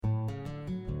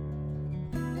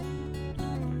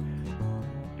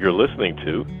You're listening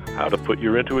to How to Put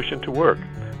Your Intuition to Work,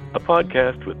 a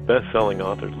podcast with best-selling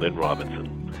author Lynn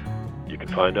Robinson. You can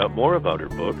find out more about her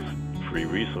books, free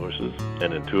resources,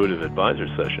 and intuitive advisor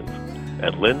sessions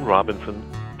at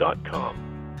lynnrobinson.com.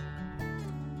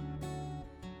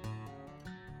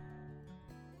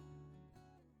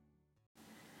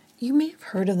 You may have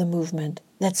heard of the movement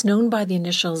that's known by the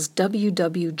initials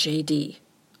WWJD.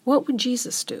 What would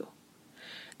Jesus do?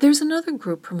 There's another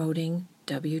group promoting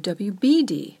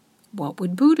WWBD. What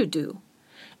would Buddha do?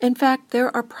 In fact,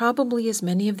 there are probably as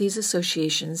many of these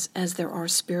associations as there are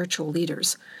spiritual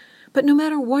leaders. But no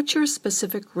matter what your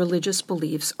specific religious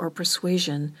beliefs or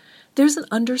persuasion, there's an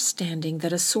understanding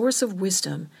that a source of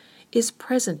wisdom is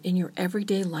present in your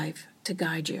everyday life to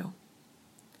guide you.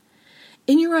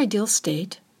 In your ideal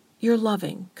state, you're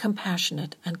loving,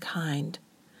 compassionate, and kind.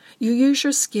 You use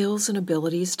your skills and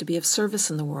abilities to be of service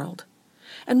in the world.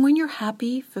 And when you're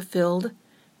happy, fulfilled,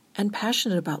 and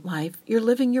passionate about life, you're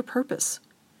living your purpose.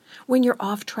 When you're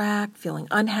off track, feeling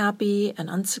unhappy and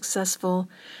unsuccessful,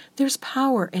 there's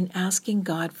power in asking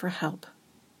God for help.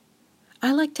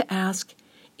 I like to ask,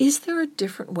 is there a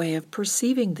different way of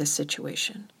perceiving this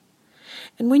situation?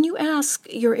 And when you ask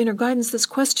your inner guidance this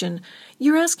question,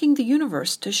 you're asking the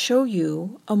universe to show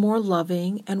you a more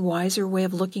loving and wiser way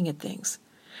of looking at things.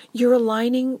 You're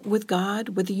aligning with God,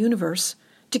 with the universe,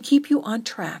 to keep you on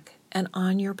track and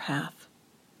on your path.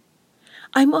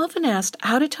 I'm often asked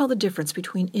how to tell the difference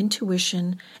between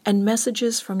intuition and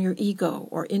messages from your ego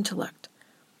or intellect.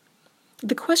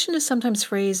 The question is sometimes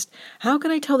phrased, how can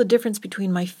I tell the difference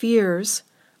between my fears,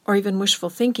 or even wishful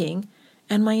thinking,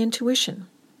 and my intuition?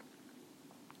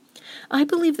 I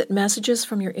believe that messages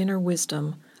from your inner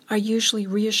wisdom are usually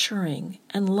reassuring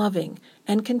and loving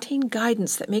and contain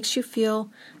guidance that makes you feel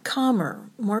calmer,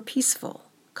 more peaceful,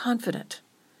 confident.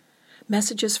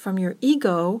 Messages from your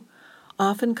ego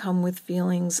often come with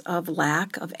feelings of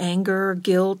lack, of anger,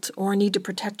 guilt, or need to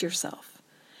protect yourself.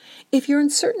 If you're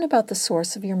uncertain about the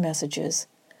source of your messages,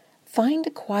 find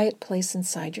a quiet place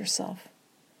inside yourself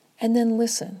and then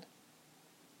listen.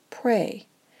 Pray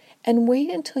and wait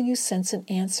until you sense an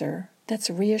answer that's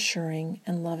reassuring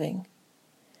and loving.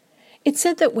 It's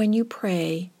said that when you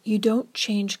pray, you don't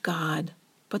change God,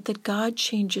 but that God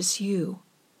changes you.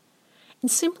 And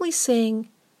simply saying,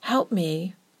 "Help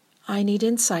me, I need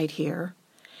insight here,"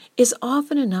 is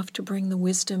often enough to bring the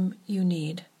wisdom you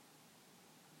need.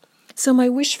 So my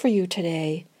wish for you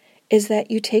today is that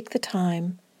you take the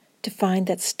time to find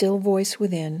that still voice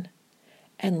within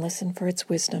and listen for its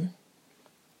wisdom.